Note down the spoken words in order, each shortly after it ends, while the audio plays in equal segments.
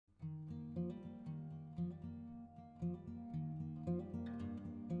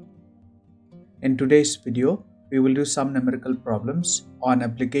In today's video, we will do some numerical problems on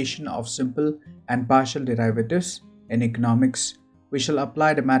application of simple and partial derivatives in economics. We shall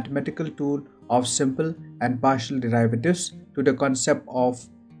apply the mathematical tool of simple and partial derivatives to the concept of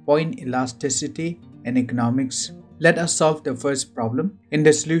point elasticity in economics. Let us solve the first problem. In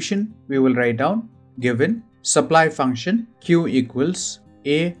the solution, we will write down given supply function Q equals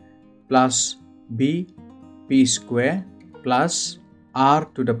A plus B P square plus R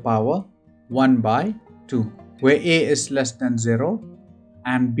to the power 1 by 2, where A is less than 0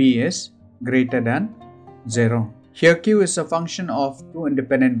 and B is greater than 0. Here Q is a function of two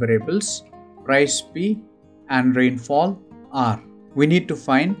independent variables, price P and rainfall R. We need to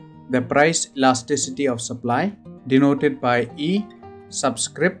find the price elasticity of supply denoted by E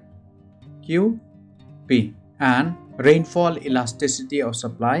subscript Q P and rainfall elasticity of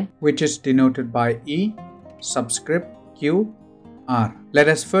supply, which is denoted by E subscript Q R. Let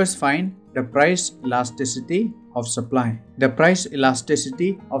us first find the price elasticity of supply. The price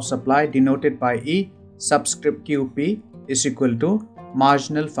elasticity of supply denoted by E subscript QP is equal to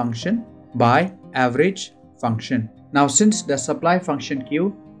marginal function by average function. Now, since the supply function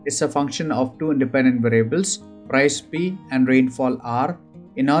Q is a function of two independent variables, price P and rainfall R,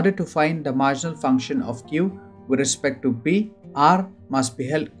 in order to find the marginal function of Q with respect to P, R must be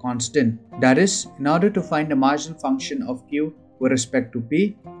held constant. That is, in order to find the marginal function of Q with respect to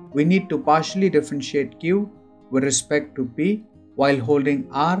P, we need to partially differentiate Q with respect to P while holding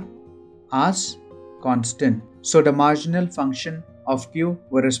R as constant. So the marginal function of Q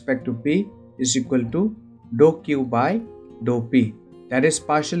with respect to P is equal to dou Q by dou P. That is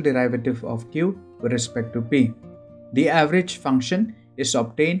partial derivative of Q with respect to P. The average function is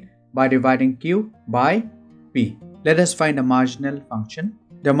obtained by dividing Q by P. Let us find the marginal function.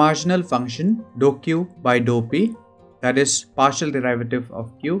 The marginal function dou Q by dou P, that is partial derivative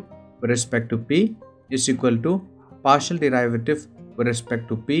of Q with respect to P, is equal to partial derivative with respect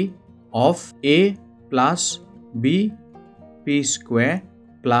to P of A plus B P square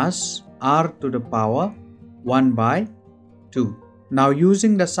plus R to the power 1 by 2. Now,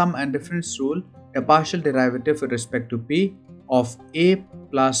 using the sum and difference rule, the partial derivative with respect to P of A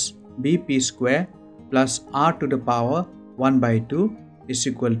plus B P square plus R to the power 1 by 2 is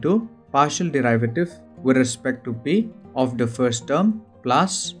equal to partial derivative with respect to P of the first term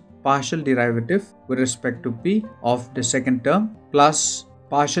plus partial derivative with respect to P of the second term plus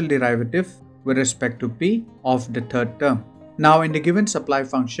partial derivative with respect to P of the third term. Now, in the given supply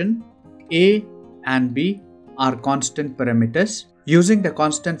function, A and B are constant parameters. Using the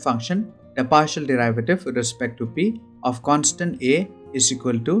constant function, the partial derivative with respect to P of constant A is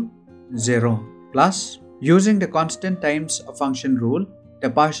equal to 0 plus using the constant times a function rule, the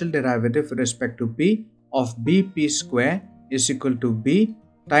partial derivative with respect to P of BP square is equal to B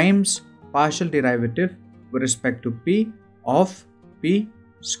times partial derivative with respect to P of P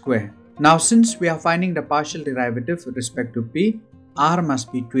square. Now, since we are finding the partial derivative with respect to P, R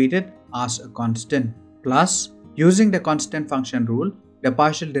must be treated as a constant plus using the constant function rule, the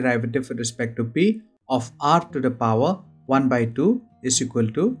partial derivative with respect to P of R to the power 1 by 2 is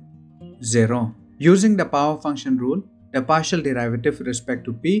equal to 0. Using the power function rule, the partial derivative with respect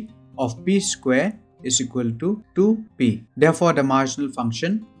to P of P square is equal to 2P. Therefore, the marginal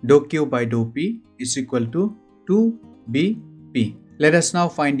function dou Q by dou P is equal to 2BP. Let us now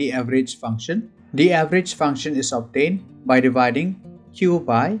find the average function. The average function is obtained by dividing Q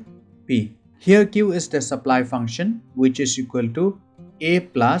by P. Here Q is the supply function, which is equal to A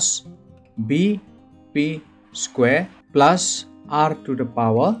plus B P square plus R to the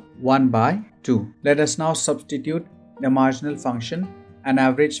power 1 by 2. Let us now substitute the marginal function and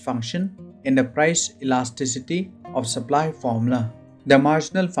average function in the price elasticity of supply formula. The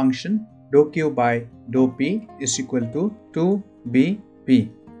marginal function dou Q by dou P is equal to 2BP.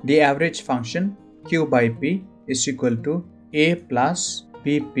 The average function Q by P is equal to A plus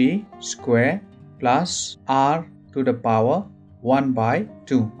BP square plus R to the power 1 by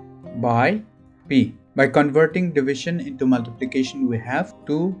 2 by P. By converting division into multiplication, we have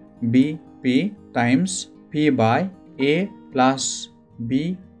 2BP times P by A plus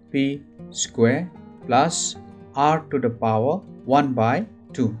BP square plus R to the power 1 by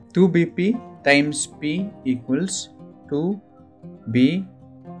 2. 2BP times P equals 2BP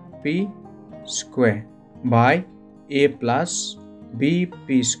square by A plus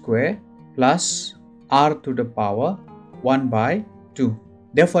BP square plus R to the power 1 by 2.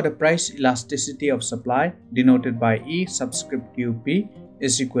 Therefore, the price elasticity of supply denoted by E subscript QP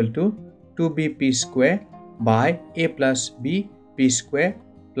is equal to 2BP square by A plus B P square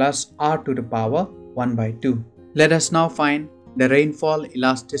plus R to the power 1 by 2. Let us now find the rainfall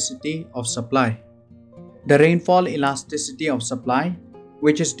elasticity of supply. The rainfall elasticity of supply,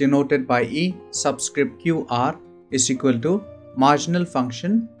 which is denoted by E subscript QR, is equal to marginal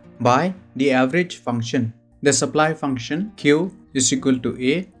function by the average function. The supply function Q is equal to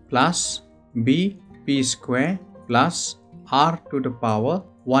A plus B P square plus R to the power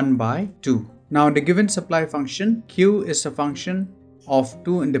 1 by 2. Now the given supply function Q is a function of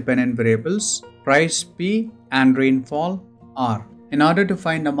two independent variables, price P and rainfall R. In order to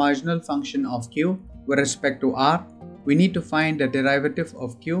find the marginal function of Q with respect to R, we need to find the derivative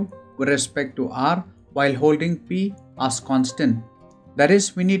of Q with respect to R while holding P as constant. That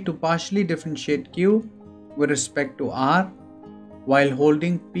is, we need to partially differentiate Q with respect to R while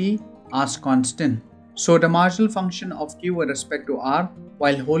holding P as constant. So the marginal function of Q with respect to R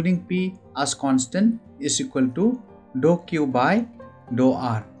while holding P as constant is equal to dou Q by dou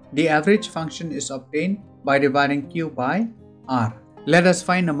R. The average function is obtained by dividing Q by R. Let us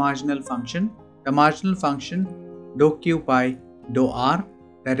find the marginal function. The marginal function dou Q by dou R,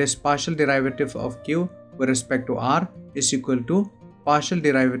 that is partial derivative of Q with respect to R, is equal to partial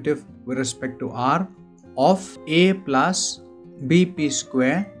derivative with respect to R of A plus BP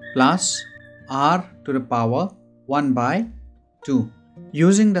square plus R to the power 1 by 2.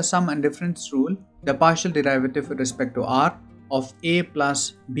 Using the sum and difference rule, the partial derivative with respect to R of A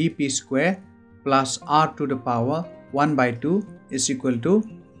plus BP square plus R to the power 1 by 2 is equal to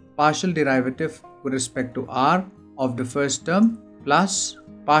partial derivative with respect to R of the first term plus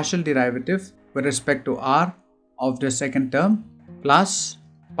partial derivative with respect to R of the second term plus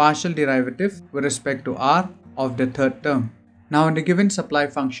partial derivative with respect to R of the third term. Now in the given supply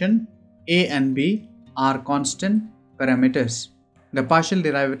function, A and B are constant parameters. The partial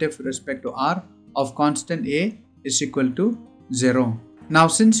derivative with respect to R of constant A is equal to 0. Now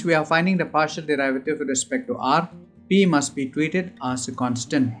since we are finding the partial derivative with respect to R, P must be treated as a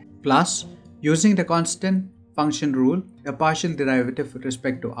constant. Plus, using the constant function rule, the partial derivative with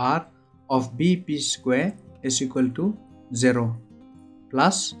respect to R of BP square is equal to 0.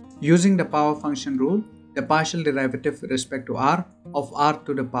 Plus, using the power function rule, the partial derivative with respect to R of R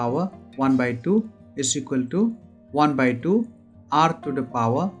to the power 1 by 2 is equal to 1 by 2 R to the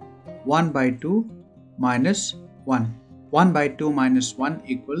power 1 by 2 minus 1. 1 by 2 minus 1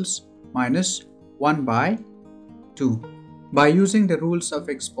 equals minus 1 by 2. By using the rules of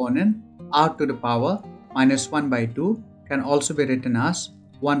exponent, R to the power minus 1 by 2 can also be written as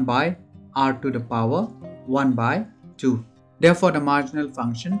 1 by R to the power 1 by 2. Therefore, the marginal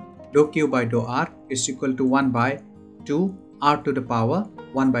function dou Q by dou R is equal to 1 by 2 R to the power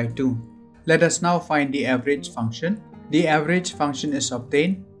 1 by 2. Let us now find the average function. The average function is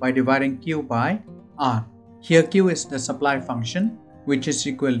obtained by dividing Q by R. Here Q is the supply function, which is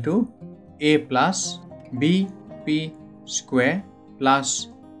equal to A plus B P square plus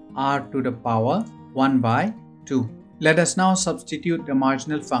R to the power 1 by 2. Let us now substitute the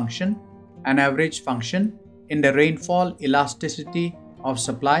marginal function and average function in the rainfall elasticity of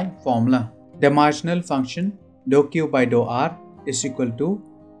supply formula. The marginal function dou Q by dou R is equal to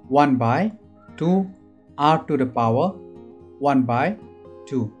 1 by 2 R to the power 1 by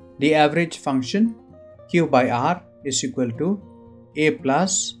 2. The average function Q by R is equal to A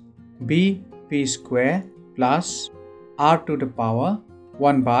plus B P square plus R to the power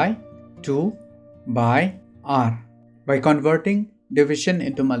 1 by 2 by R. By converting division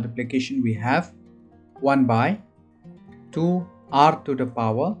into multiplication, we have 1 by 2 R to the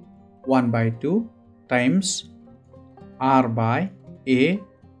power 1 by 2 times R by A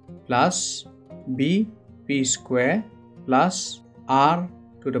plus B P square plus R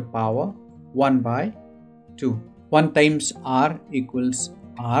to the power 1 by 2. 1 times R equals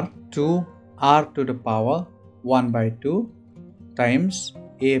R. 2 R to the power 1 by 2 times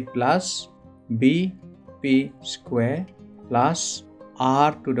A plus B P square plus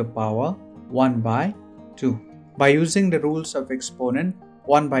R to the power 1 by 2. By using the rules of exponent,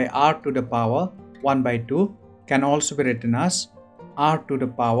 1 by R to the power 1 by 2 can also be written as R to the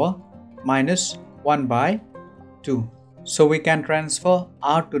power minus 1 by 2. So we can transfer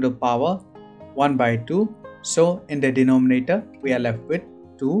R to the power 1 by 2. So in the denominator, we are left with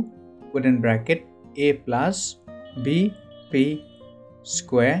 2 within bracket A plus B P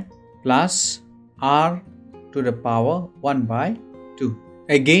square plus R to the power 1 by 2.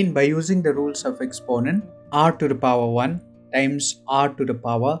 Again, by using the rules of exponent, R to the power 1 times R to the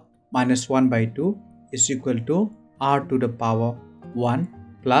power minus 1 by 2 is equal to R to the power 1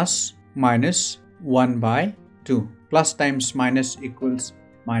 plus minus 1 by 2. Plus times minus equals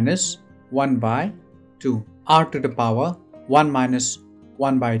minus 1 by 2. R to the power 1 minus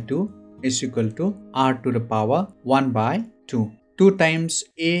 1 by 2 is equal to R to the power 1 by 2. 2. 2 times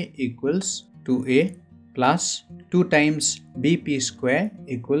a equals 2a plus 2 times bp square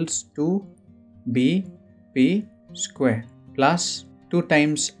equals 2bp square plus 2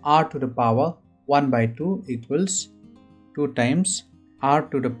 times r to the power 1 by 2 equals 2 times r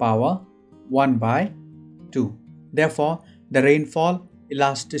to the power 1 by 2. Therefore, the rainfall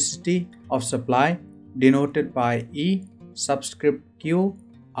elasticity of supply denoted by E subscript Q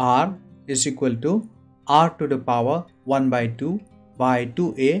R is equal to r to the power 1 by 2 by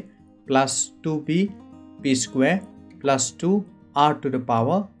 2a plus 2b p square plus 2 r to the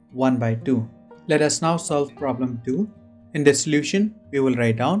power 1 by 2. Let us now solve problem 2. In the solution, we will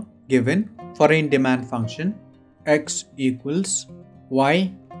write down given foreign demand function x equals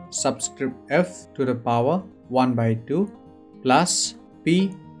y subscript f to the power 1 by 2 plus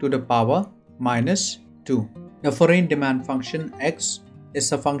p to the power minus 2. The foreign demand function x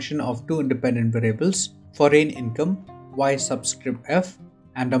is a function of two independent variables, foreign income y subscript f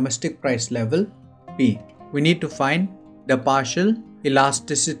and domestic price level p. We need to find the partial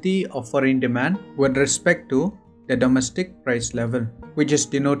elasticity of foreign demand with respect to the domestic price level, which is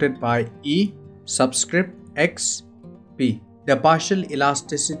denoted by E subscript x p. The partial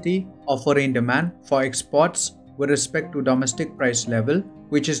elasticity of foreign demand for exports with respect to domestic price level,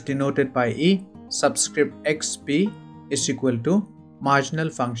 which is denoted by E subscript xp is equal to marginal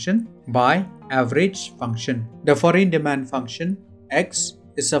function by average function. The foreign demand function x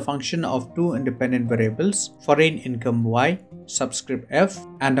is a function of two independent variables, foreign income y subscript f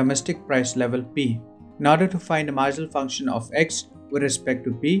and domestic price level p. In order to find the marginal function of x with respect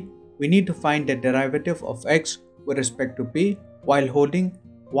to p, we need to find the derivative of x with respect to p while holding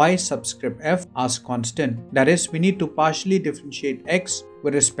y subscript f as constant. That is, we need to partially differentiate x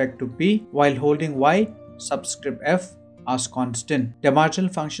with respect to p while holding y subscript f as constant. The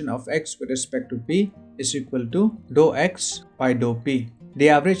marginal function of x with respect to p is equal to dou x by dou p. The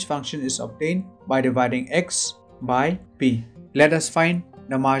average function is obtained by dividing x by p. Let us find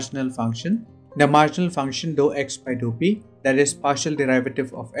the marginal function. The marginal function dou x by dou p, that is partial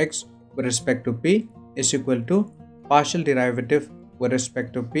derivative of x with respect to p, is equal to partial derivative with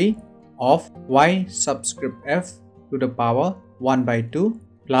respect to p of y subscript f to the power 1 by 2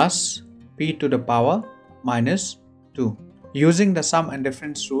 plus p to the power minus 2. Using the sum and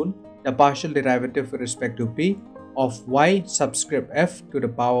difference rule, the partial derivative with respect to p of y subscript f to the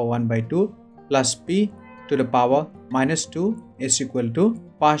power 1 by 2 plus p to the power minus 2 is equal to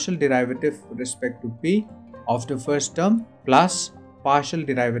partial derivative with respect to p of the first term plus partial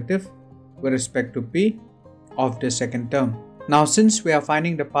derivative with respect to p of the second term. Now, since we are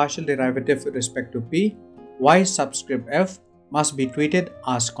finding the partial derivative with respect to p, y subscript f must be treated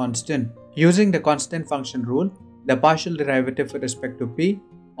as constant. Using the constant function rule, the partial derivative with respect to p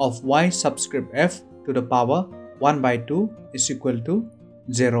of y subscript f to the power 1 by 2 is equal to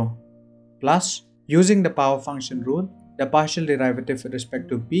 0. Plus, using the power function rule, the partial derivative with respect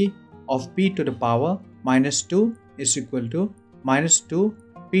to p of p to the power minus 2 is equal to minus 2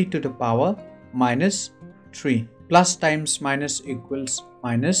 p to the power minus 3. Plus times minus equals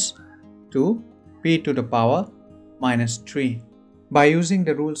minus 2 p to the power minus 3. By using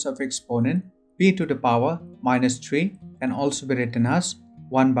the rules of exponent, p to the power minus 3 can also be written as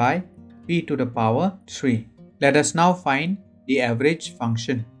 1 by p to the power 3. Let us now find the average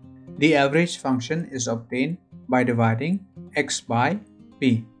function. The average function is obtained by dividing x by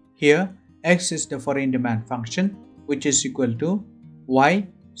p. Here, x is the foreign demand function, which is equal to y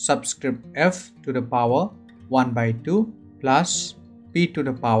subscript f to the power 1 by 2 plus p to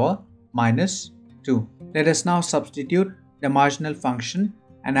the power minus 2. Let us now substitute the marginal function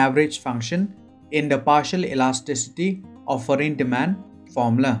and average function in the partial elasticity of foreign demand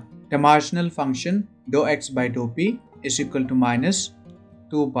formula. The marginal function dou x by dou p is equal to minus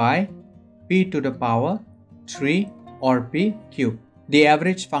 2 by p to the power 3 or p cube. The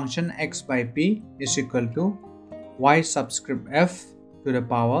average function x by p is equal to y subscript f to the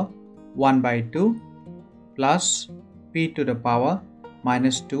power 1 by 2 plus p to the power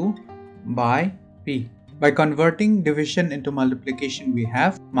minus 2 by p. By converting division into multiplication, we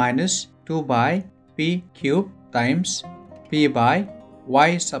have minus 2 by p cube times p by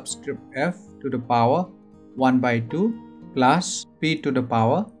y subscript f to the power 1 by 2 plus p to the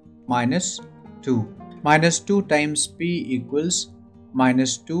power minus 2. Minus 2 times p equals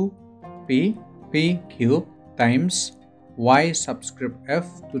minus 2p p cube times y subscript f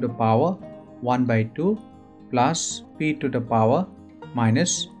to the power 1 by 2 plus p to the power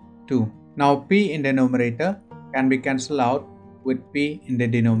minus 2. Now p in the numerator can be cancelled out with p in the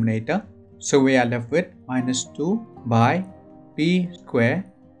denominator. So we are left with minus 2 by p square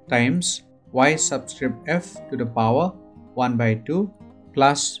times y subscript f to the power 1 by 2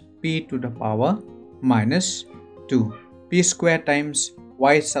 plus p to the power minus 2. P square times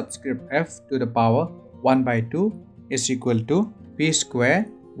y subscript f to the power 1 by 2 is equal to p square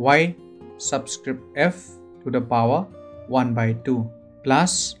y subscript f to the power 1 by 2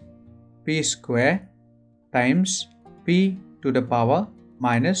 plus p square times p to the power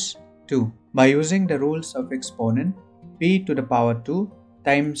minus 2. By using the rules of exponent, p to the power 2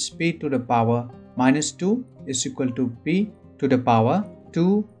 times p to the power minus 2 is equal to p to the power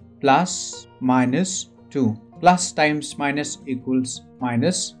 2 plus minus 2. Plus times minus equals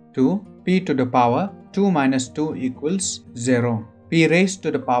minus 2. P to the power 2 minus 2 equals 0. P raised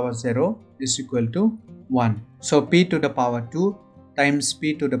to the power 0 is equal to 1. So p to the power 2 times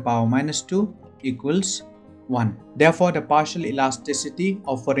p to the power minus 2 equals 1. Therefore, the partial elasticity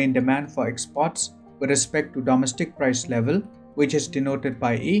of foreign demand for exports with respect to domestic price level, which is denoted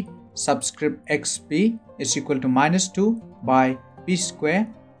by E subscript xp, is equal to minus 2 by p square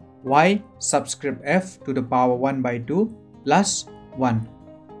y subscript f to the power 1 by 2 plus 1.